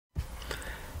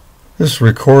This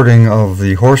recording of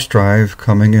the horse drive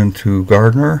coming into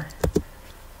Gardiner.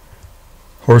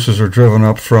 Horses are driven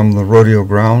up from the rodeo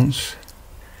grounds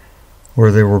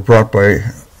where they were brought by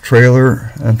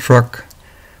trailer and truck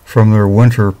from their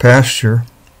winter pasture,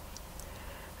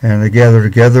 and they gather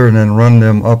together and then run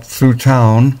them up through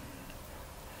town,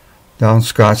 down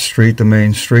Scott Street, the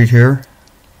main street here,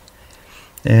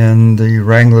 and the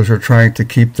wranglers are trying to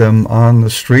keep them on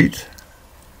the street,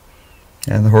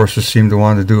 and the horses seem to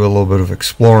want to do a little bit of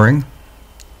exploring.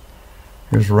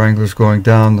 Here's wranglers going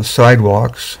down the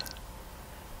sidewalks,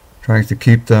 trying to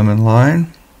keep them in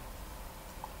line.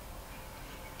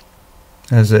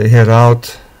 As they head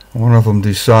out, one of them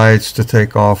decides to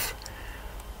take off,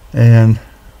 and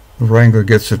the wrangler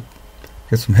gets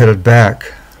them headed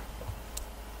back.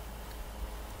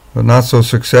 But not so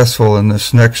successful in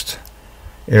this next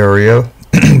area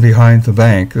behind the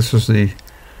bank. This is the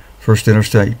First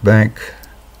Interstate Bank.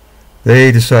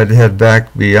 They decide to head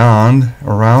back beyond,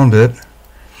 around it,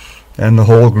 and the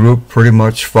whole group pretty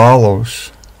much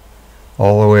follows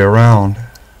all the way around.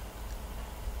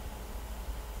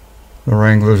 The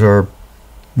wranglers are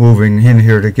moving in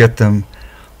here to get them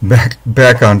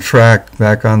back on track,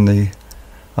 back on the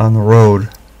road,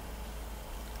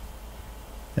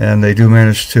 and they do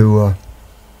manage to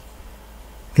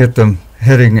get them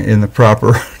heading in the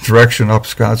proper direction up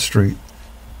Scott Street.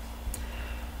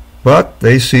 But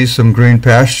they see some green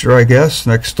pasture, I guess,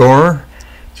 next door,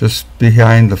 just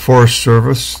behind the Forest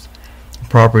Service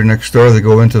property next door. They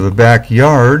go into the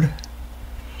backyard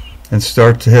and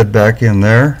start to head back in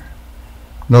there.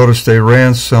 Notice they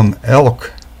ran some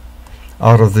elk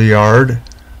out of the yard,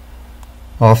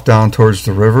 off down towards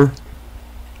the river.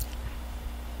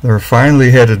 They're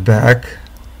finally headed back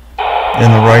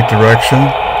in the right direction,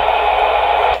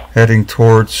 heading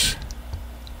towards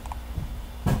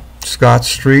Scott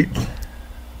Street.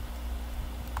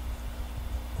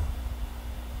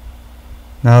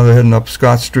 Now they're heading up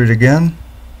Scott Street again.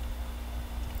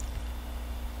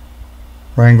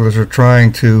 Wranglers are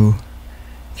trying to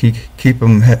keep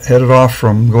them headed off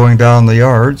from going down the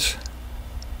yards.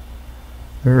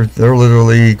 They're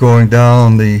literally going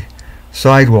down the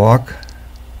sidewalk,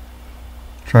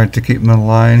 trying to keep them in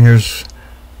line. Here's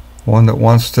one that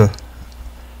wants to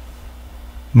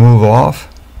move off.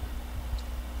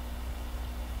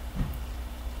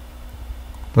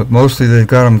 But mostly they've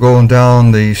got them going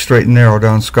down the straight and narrow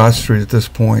down Scott Street at this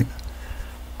point.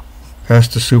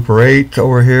 Past the Super 8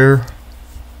 over here.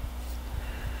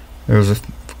 There's a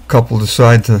couple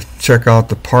decide to check out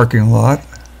the parking lot.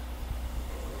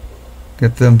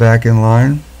 Get them back in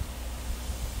line.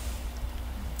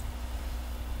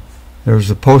 There's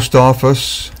the post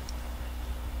office.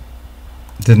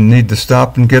 Didn't need to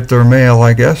stop and get their mail,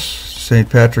 I guess. St.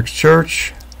 Patrick's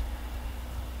Church.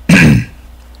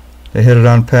 They headed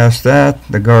on past that,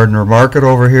 the Gardiner Market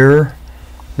over here,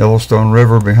 Yellowstone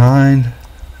River behind,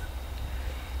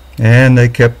 and they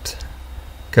kept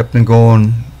them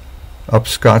going up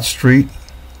Scott Street,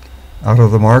 out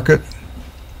of the market.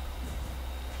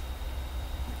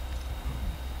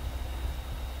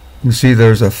 You see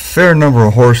there's a fair number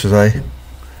of horses. I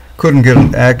couldn't get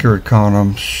an accurate count.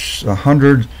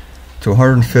 100 to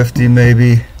 150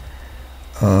 maybe.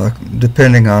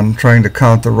 Depending on trying to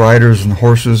count the riders and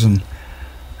horses and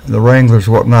the wranglers,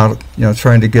 whatnot,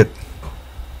 trying to get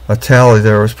a tally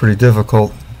there was pretty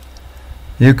difficult.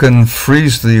 You can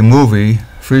freeze the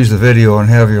video and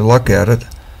have your luck at it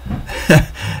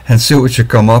and see what you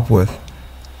come up with.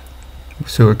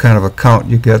 See what kind of a count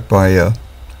you get by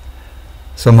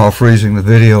somehow freezing the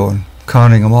video and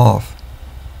counting them off.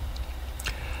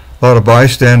 A lot of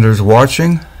bystanders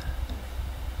watching.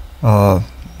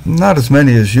 Not as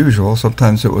many as usual.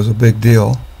 Sometimes it was a big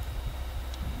deal.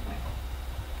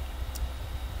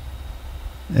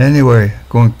 Anyway,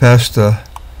 going past the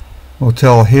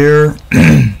motel here,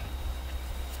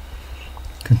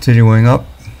 continuing up.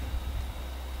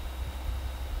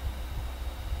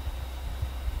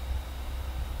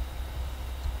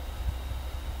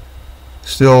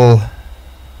 Still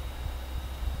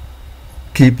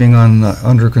keeping on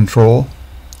under control.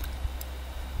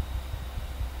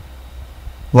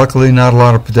 Luckily, not a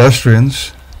lot of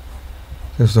pedestrians,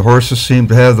 because the horses seem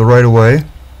to have the right of way.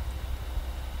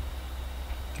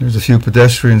 There's a few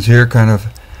pedestrians here kind of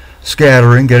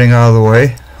scattering, getting out of the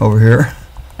way over here.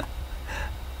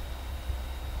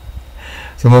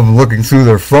 Some of them looking through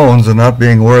their phones and not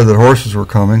being aware that horses were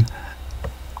coming.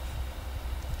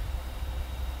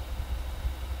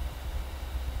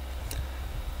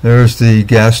 There's the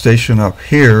gas station up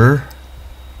here,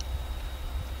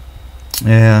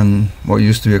 and what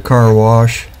used to be a car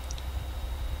wash.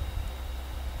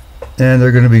 and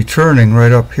they're going to be turning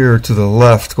right up here to the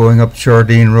left, going up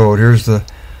Jardine Road. Here's the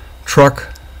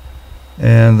truck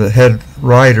and the head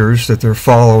riders that they're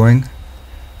following.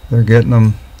 They're getting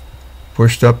them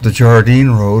pushed up the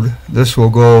Jardine Road. This will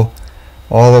go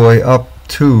all the way up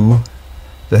to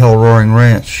the Hell Roaring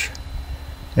Ranch.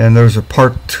 And there's a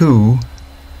part 2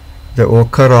 that will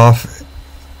cut off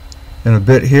in a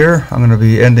bit here. I'm going to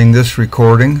be ending this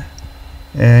recording,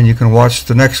 and you can watch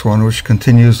the next one, which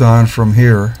continues on from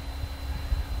here.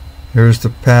 Here's the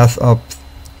path up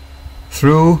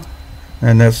through,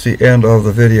 and that's the end of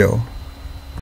the video.